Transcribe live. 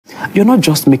you're not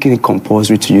just making it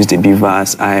compulsory to use the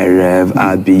Bvas, IRF,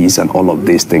 RBs, and all of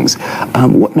these things.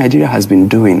 What Nigeria has been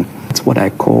doing, it's what I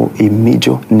call a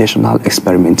major national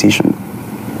experimentation.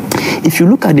 If you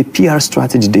look at the PR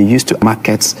strategy they used to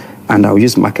market, and I'll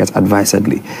use market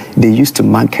advisedly, they used to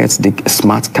market the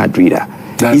smart card reader.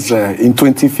 That's in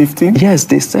 2015? Yes,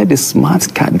 they said the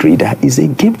smart card reader is a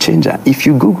game changer. If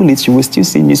you Google it, you will still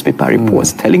see newspaper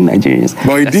reports telling Nigerians.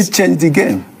 But it did change the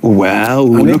game. Well,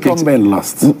 we will look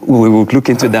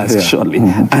into that shortly.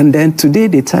 And then today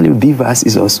they tell you Bvas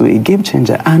is also a game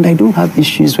changer, and I don't have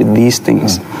issues with these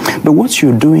things. But what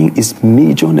you're doing is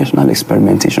major national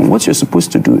experimentation. What you're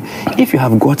supposed to do, if you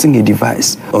have gotten a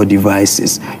device or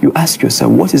devices, you ask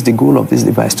yourself, what is the goal of this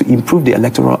device? To improve the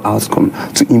electoral outcome,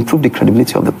 to improve the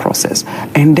credibility of the process.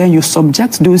 And then you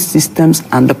subject those systems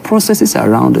and the processes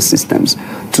around the systems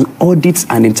to audits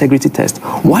and integrity tests.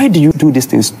 Why do you do these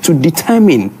things? To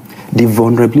determine the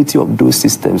vulnerability of those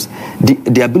systems,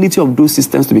 the ability of those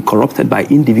systems to be corrupted by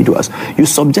individuals. You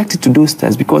subject it to those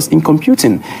tests because in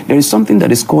computing, there is something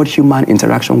that is called human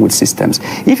interaction with systems.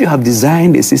 If you have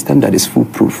designed a system that is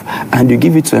foolproof and you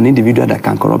give it to an individual that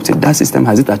can corrupt it, that system,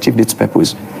 has it achieved its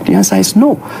purpose? The answer is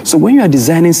no. So when you are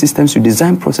designing systems, you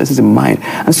design processes in mind.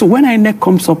 And so when Inec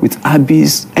comes up with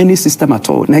ABIS, any system at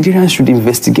all, Nigerians should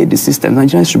investigate the system.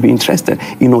 Nigerians should be interested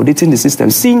in auditing the system,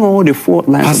 seeing all the fault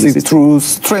lines of the system. Through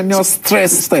strenuous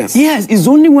stress test. Yes, it's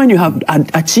only when you have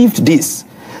achieved this.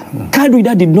 Card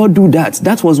reader did not do that.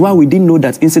 That was why we didn't know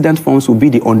that incident forms would be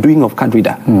the undoing of card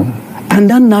reader. And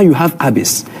then now you have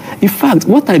ABIS. In fact,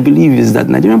 what I believe is that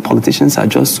Nigerian politicians are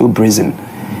just so brazen.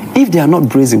 If they are not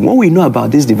brazen, what we know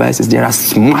about these devices, there are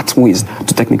smart ways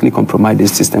to technically compromise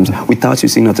these systems without you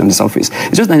seeing it on the surface.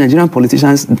 It's just that Nigerian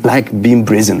politicians like being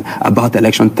brazen about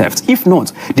election theft. If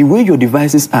not, the way your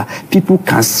devices are, people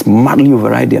can smartly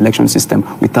override the election system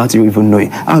without you even knowing.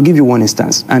 I'll give you one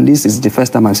instance, and this is the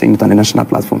first time I'm saying it on a national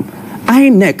platform.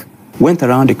 Inec went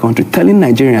around the country telling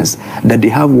Nigerians that they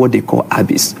have what they call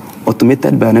ABIS,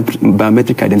 Automated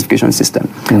Biometric Identification System.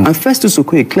 And Festus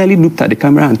Okoye clearly looked at the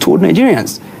camera and told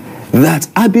Nigerians that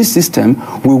ABIS system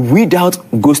will weed out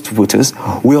ghost voters,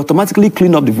 will automatically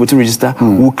clean up the voting register,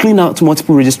 will clean out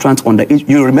multiple registrants underage.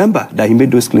 You remember that he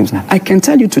made those claims. I can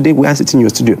tell you today, we are sitting in your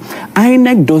studio,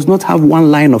 Inec does not have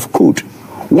one line of code,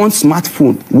 one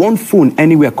smartphone, one phone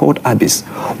anywhere called ABIS.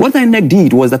 What Inec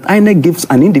did was that Inec gives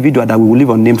an individual that we will leave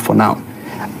unnamed for now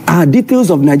details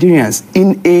of Nigerians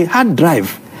in a hard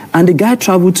drive. And the guy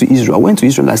traveled to Israel, went to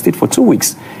Israel, stayed for 2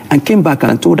 weeks, and came back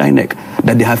and told Inec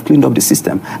that they have cleaned up the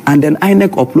system. And then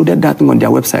Inec uploaded that thing on their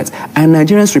website. And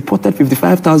Nigerians reported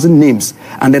 55,000 names.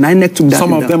 And then Inec took that.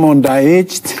 Some of them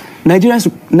underaged.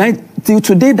 Nigerians, till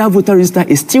today, that voter register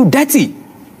is still dirty.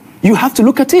 You have to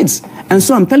look at it. And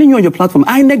so I'm telling you on your platform,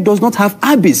 Inec does not have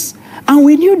ABIS. And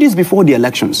we knew this before the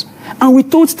elections. And we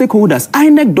told stakeholders,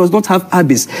 Inec does not have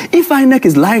ABIS. If Inec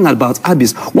is lying about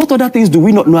ABIS, what other things do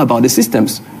we not know about the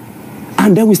systems?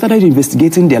 And then we started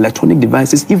investigating the electronic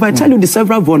devices. If I tell you the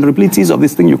several vulnerabilities of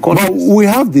this thing you call it. We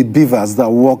have the Bvas that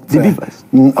worked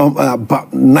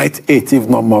about 98, if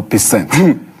not more percent,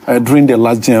 during the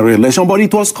last general election. But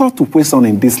it was called to question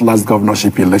in this last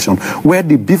governorship election, where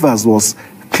the Bvas was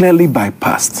clearly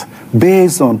bypassed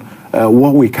based on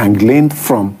what we can glean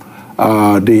from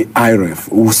the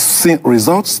IRF. We've seen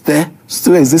results there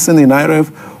still existing in IRF,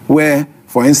 where,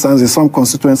 for instance, in some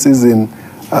constituencies in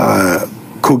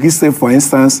Kogi State, for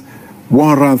instance,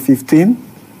 115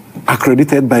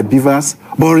 accredited by Bvas,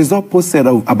 but result posted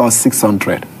of about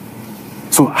 600.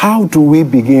 So how do we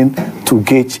begin to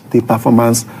gauge the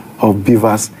performance of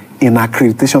Bvas in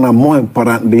accreditation and, more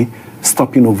importantly,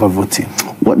 stopping overvoting?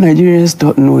 What Nigerians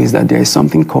don't know is that there is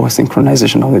something called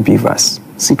synchronization of the Bvas.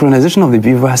 Synchronization of the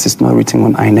Bvas is not written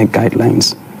on Inec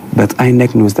guidelines, but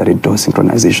Inec knows that it does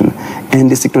synchronization. And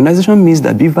the synchronization means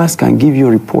that Bvas can give you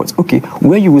reports. Okay,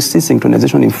 where you will see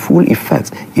synchronization in full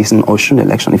effect is in Osun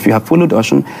election. If you have followed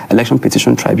Osun Election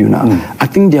Petition Tribunal, I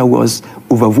think there was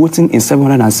overvoting in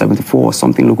 774 or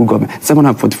something local government,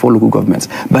 744 local governments.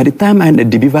 By the time the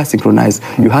Bvas synchronized,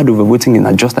 you had overvoting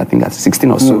in just, I think, that's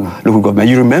 16 or so local government.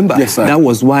 You remember? Yes, sir. That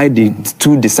was why the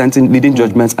two leading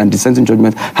judgments and dissenting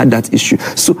judgments had that issue.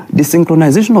 So the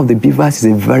synchronization of the Bvas is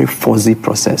a very fuzzy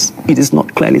process. It is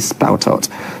not clearly spelled out.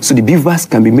 So the Bvas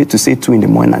can be made to say 2 in the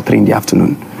morning and 3 in the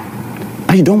afternoon.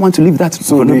 And you don't want to leave that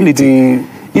vulnerability.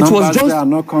 It was just, are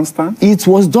not constant? It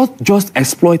was not just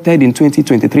exploited in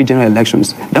 2023 general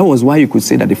elections. That was why you could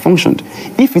say that it functioned.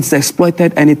 If it's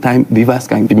exploited anytime, Bvas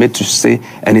can be made to say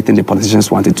anything the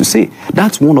politicians wanted to say.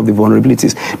 That's one of the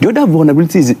vulnerabilities. The other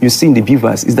vulnerabilities you see in the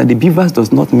Bvas is that the Bvas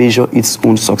does not measure its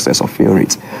own success or failure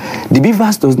rate. The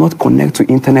Bvas does not connect to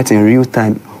internet in real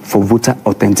time for voter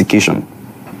authentication.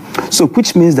 So,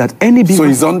 which means that any Bvas... So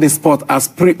it's on the spot as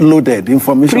preloaded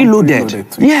information?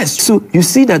 Preloaded. Yes. So you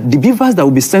see that the Bvas that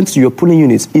will be sent to your polling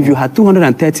units, if you had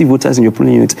 230 voters in your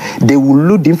polling unit, they will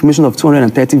load the information of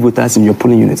 230 voters in your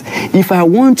polling unit. If I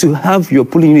want to have your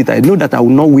polling unit, I know that I will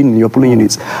not win in your polling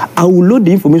units. I will load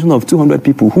the information of 200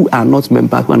 people who are not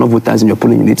members, who are not voters in your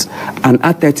polling units, and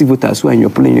add 30 voters who are in your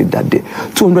polling unit that day.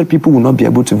 200 people will not be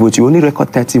able to vote. You only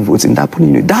record 30 votes in that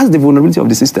polling unit. That's the vulnerability of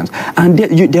the systems. And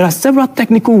there are several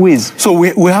technical ways. So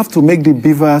we have to make the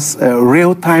Bvas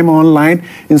real-time online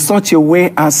in such a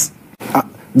way as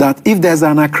that if there's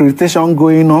an accreditation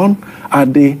going on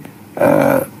at the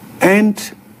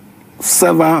end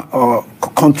server or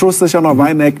control station of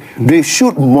Inec, they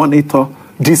should monitor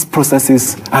these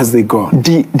processes as they go on.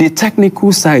 The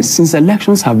technical side, since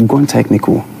elections have gone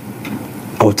technical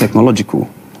or technological,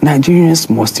 Nigerians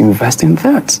must invest in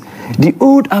that. The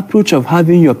old approach of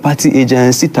having your party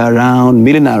agents sit around,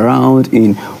 milling around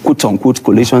in quote-unquote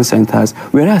collation centers,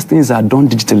 whereas things are done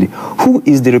digitally. Who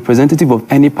is the representative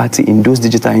of any party in those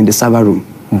digital in the server room?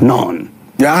 None.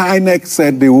 Yeah, Inec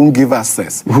said they won't give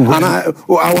access. And I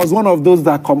was one of those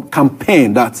that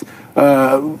campaigned that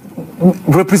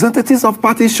representatives of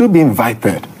parties should be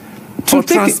invited. For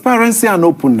transparency and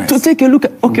openness. To take a look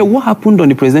at, okay, what happened on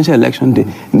the presidential election day?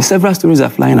 Several stories are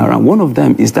flying around. One of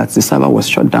them is that the server was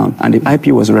shut down and the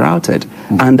IP was rerouted.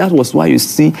 And that was why you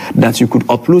see that you could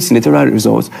upload senatorial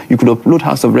results, you could upload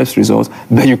House of Reps results,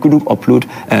 but you couldn't upload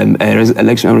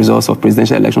election results of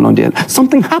presidential election on the...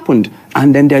 Something happened,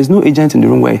 and then there's no agent in the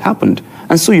room where it happened.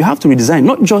 And so you have to redesign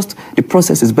not just the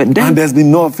processes, but then... And there's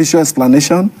been no official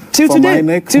explanation till from today,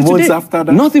 Inec months after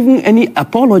that? Not even any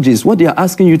apologies. What they are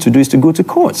asking you to do is to go to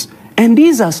courts. And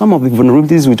these are some of the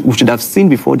vulnerabilities we should have seen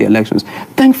before the elections.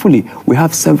 Thankfully, we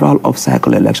have several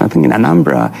off-cycle elections. I think in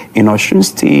Anambra, in Osun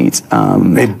State,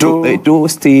 Edo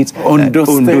State,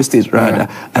 Ondo State, rather.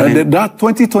 And that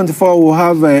 2024 will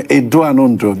have Edo and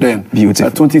Ondo then.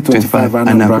 Beautiful. 2025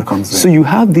 Anambra comes in. So you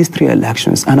have these three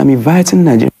elections, and I'm inviting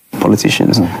Nigerian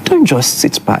politicians, don't just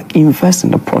sit back, invest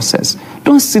in the process.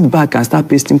 Don't sit back and start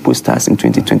pasting posters in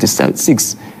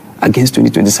 2026 against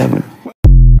 2027.